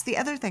 And that's the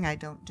other thing I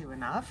don't do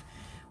enough,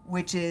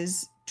 which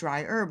is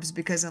dry herbs,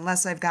 because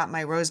unless I've got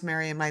my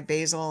rosemary and my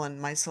basil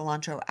and my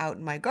cilantro out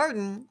in my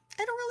garden,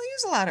 I don't really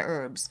use a lot of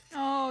herbs.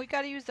 Oh, you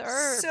got to use the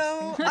herbs.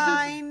 So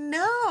I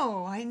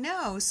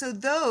know. So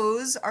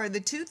those are the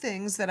 2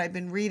 things that I've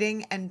been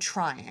reading and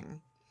trying.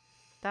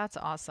 That's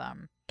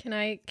awesome. Can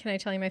I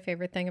tell you my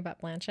favorite thing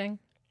about blanching?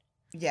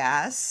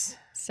 Yes.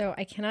 So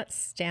I cannot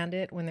stand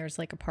it when there's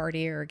like a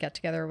party or a get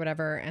together or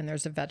whatever, and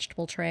there's a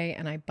vegetable tray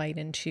and I bite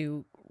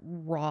into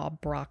raw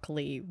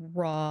broccoli,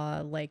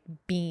 raw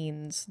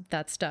beans,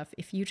 that stuff.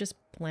 If you just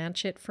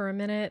blanch it for a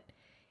minute,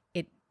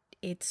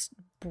 it's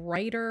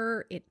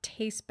brighter, it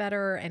tastes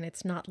better, and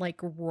it's not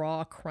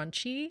raw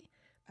crunchy,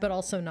 but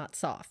also not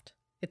soft.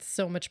 It's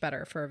so much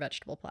better for a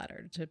vegetable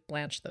platter to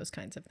blanch those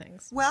kinds of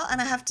things. Well, and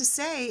I have to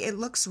say, it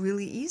looks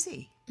really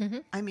easy. Mm-hmm.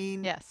 I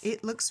mean, yes,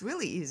 it looks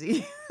really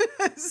easy.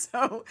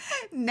 So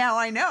now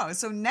I know.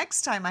 So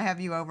next time I have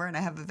you over and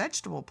I have a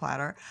vegetable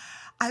platter,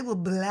 I will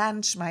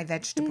blanch my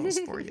vegetables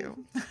for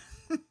you.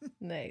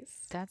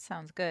 Nice. that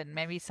sounds good.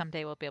 Maybe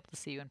someday we'll be able to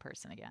see you in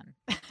person again.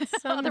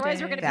 Someday.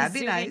 Otherwise, we're going to That'd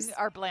be be zooming nice.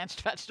 our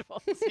blanched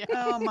vegetables. Yeah.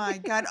 Oh my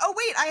God. Oh,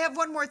 wait, I have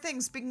one more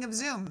thing. Speaking of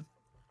Zoom.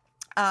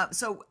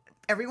 So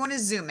everyone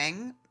is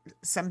Zooming.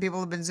 Some people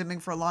have been Zooming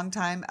for a long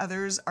time.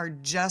 Others are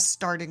just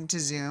starting to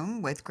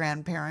Zoom with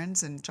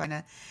grandparents and trying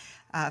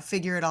to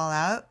figure it all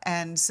out.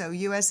 And so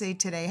USA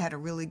Today had a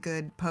really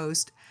good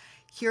post.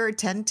 Here are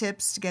 10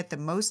 tips to get the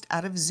most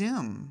out of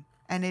Zoom.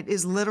 And it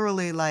is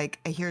literally like,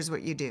 here's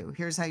what you do.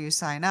 Here's how you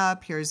sign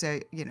up. Here's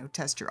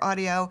test your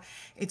audio.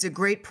 It's a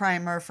great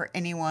primer for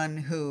anyone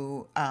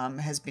who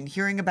has been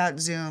hearing about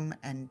Zoom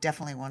and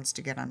definitely wants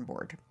to get on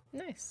board.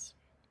 Nice.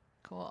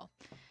 Cool.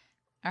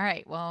 All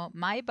right. Well,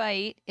 my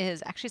bite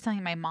is actually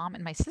something my mom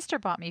and my sister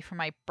bought me for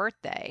my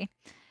birthday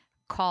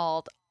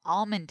called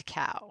Almond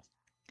Cow.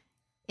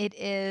 It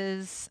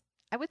is,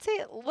 I would say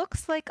it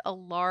looks like a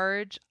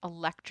large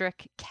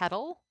electric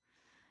kettle.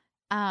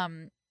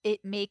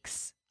 It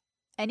makes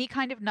any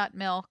kind of nut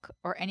milk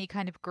or any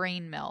kind of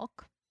grain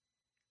milk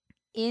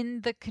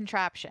in the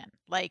contraption.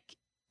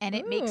 And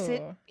it makes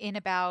it Ooh. in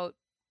about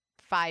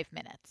 5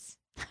 minutes.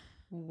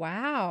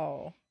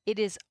 Wow. It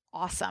is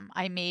awesome.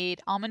 I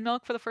made almond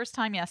milk for the first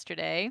time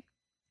yesterday.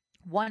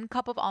 1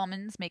 cup of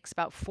almonds makes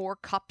about 4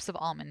 cups of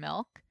almond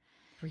milk.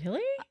 Really?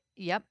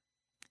 Yep.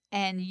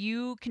 And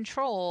you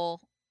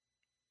control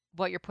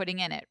what you're putting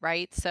in it,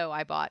 right? So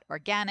I bought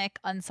organic,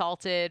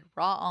 unsalted,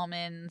 raw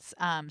almonds.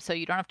 So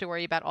you don't have to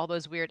worry about all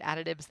those weird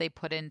additives they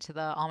put into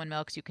the almond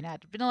milks. You can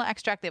add vanilla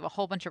extract. They have a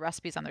whole bunch of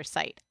recipes on their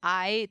site.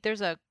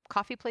 There's a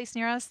coffee place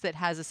near us that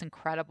has this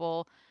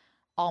incredible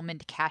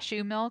almond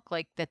cashew milk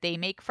that they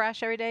make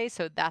fresh every day.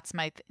 So that's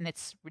and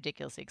it's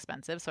ridiculously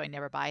expensive. So I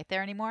never buy it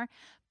there anymore.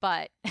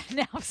 But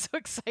now I'm so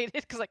excited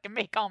because I can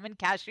make almond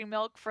cashew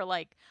milk for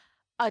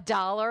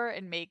 $1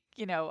 and make,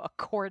 a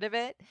quart of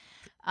it.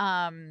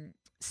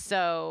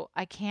 So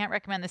I can't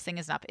recommend this thing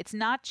enough. It's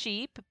not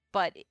cheap,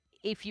 but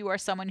if you are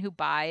someone who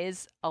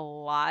buys a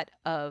lot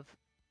of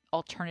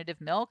alternative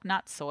milk,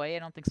 not soy, I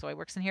don't think soy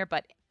works in here,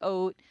 but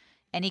oat,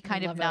 any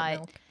kind of Love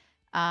oat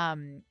nut,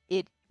 milk.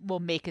 it will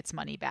make its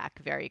money back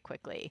very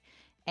quickly.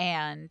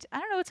 And I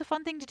don't know, it's a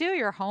fun thing to do.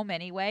 You're home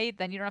anyway.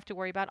 Then you don't have to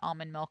worry about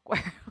almond milk.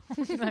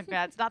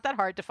 It's not that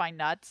hard to find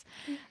nuts.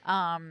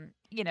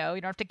 You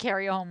don't have to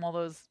carry home all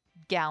those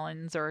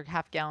gallons or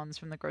half gallons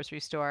from the grocery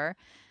store.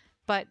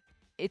 But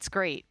it's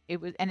great.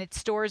 It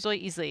stores really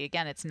easily.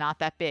 Again, it's not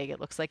that big. It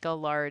looks like a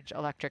large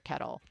electric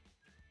kettle.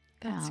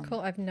 That's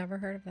cool. I've never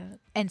heard of that.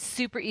 And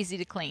super easy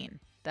to clean.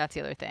 That's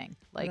the other thing.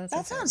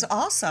 That sounds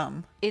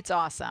awesome. It's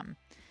awesome.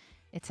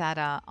 It's at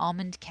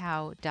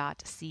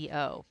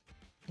almondcow.co.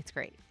 It's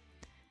great.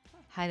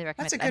 Highly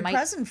recommend. That's a good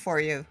present for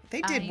you.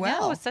 They did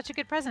well. It's such a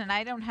good present. And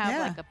I don't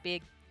have a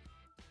big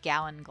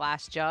gallon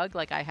glass jug.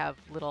 I have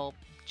little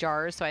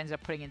jars, so I ended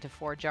up putting into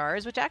 4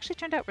 jars, which actually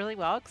turned out really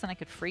well because then I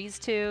could freeze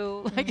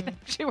too. It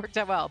actually worked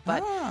out well.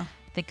 But I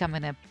think I'm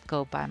gonna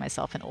go buy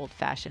myself an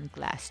old-fashioned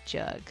glass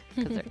jug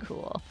because they're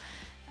cool.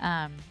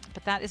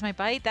 But that is my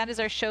bite. That is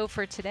our show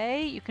for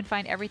today. You can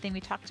find everything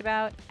we talked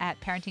about at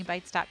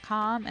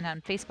parentingbites.com and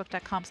on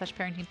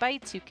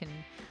facebook.com/parentingbites. You can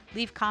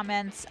leave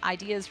comments,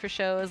 ideas for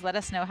shows. Let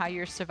us know how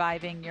you're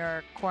surviving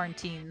your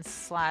quarantine /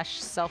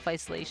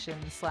 self-isolation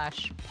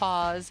 /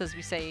 pause, as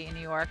we say in New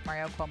York.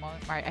 I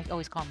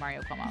always call him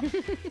Mario Cuomo.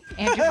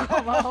 Andrew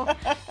Cuomo.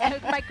 And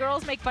my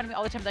girls make fun of me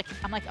all the time.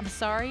 I'm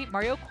sorry,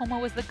 Mario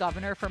Cuomo was the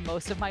governor for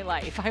most of my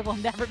life. I will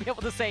never be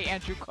able to say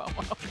Andrew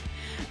Cuomo.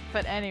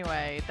 But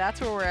anyway,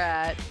 that's where we're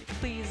at.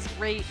 Please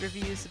rate,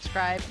 review,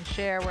 subscribe, and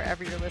share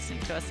wherever you're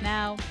listening to us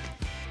now.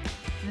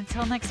 And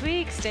until next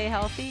week, stay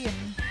healthy and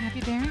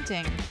happy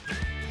parenting.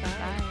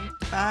 Bye.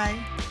 Bye.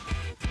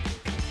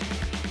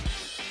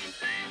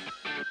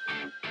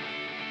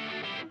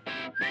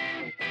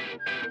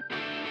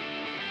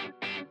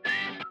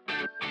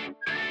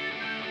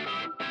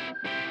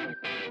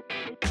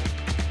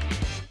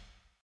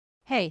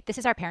 Hey, this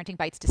is our Parenting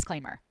Bites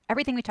disclaimer.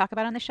 Everything we talk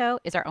about on the show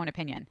is our own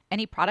opinion.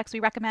 Any products we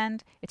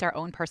recommend, it's our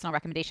own personal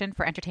recommendation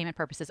for entertainment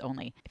purposes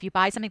only. If you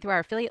buy something through our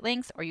affiliate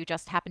links or you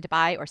just happen to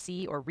buy or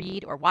see or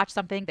read or watch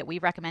something that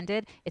we've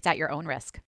recommended, it's at your own risk.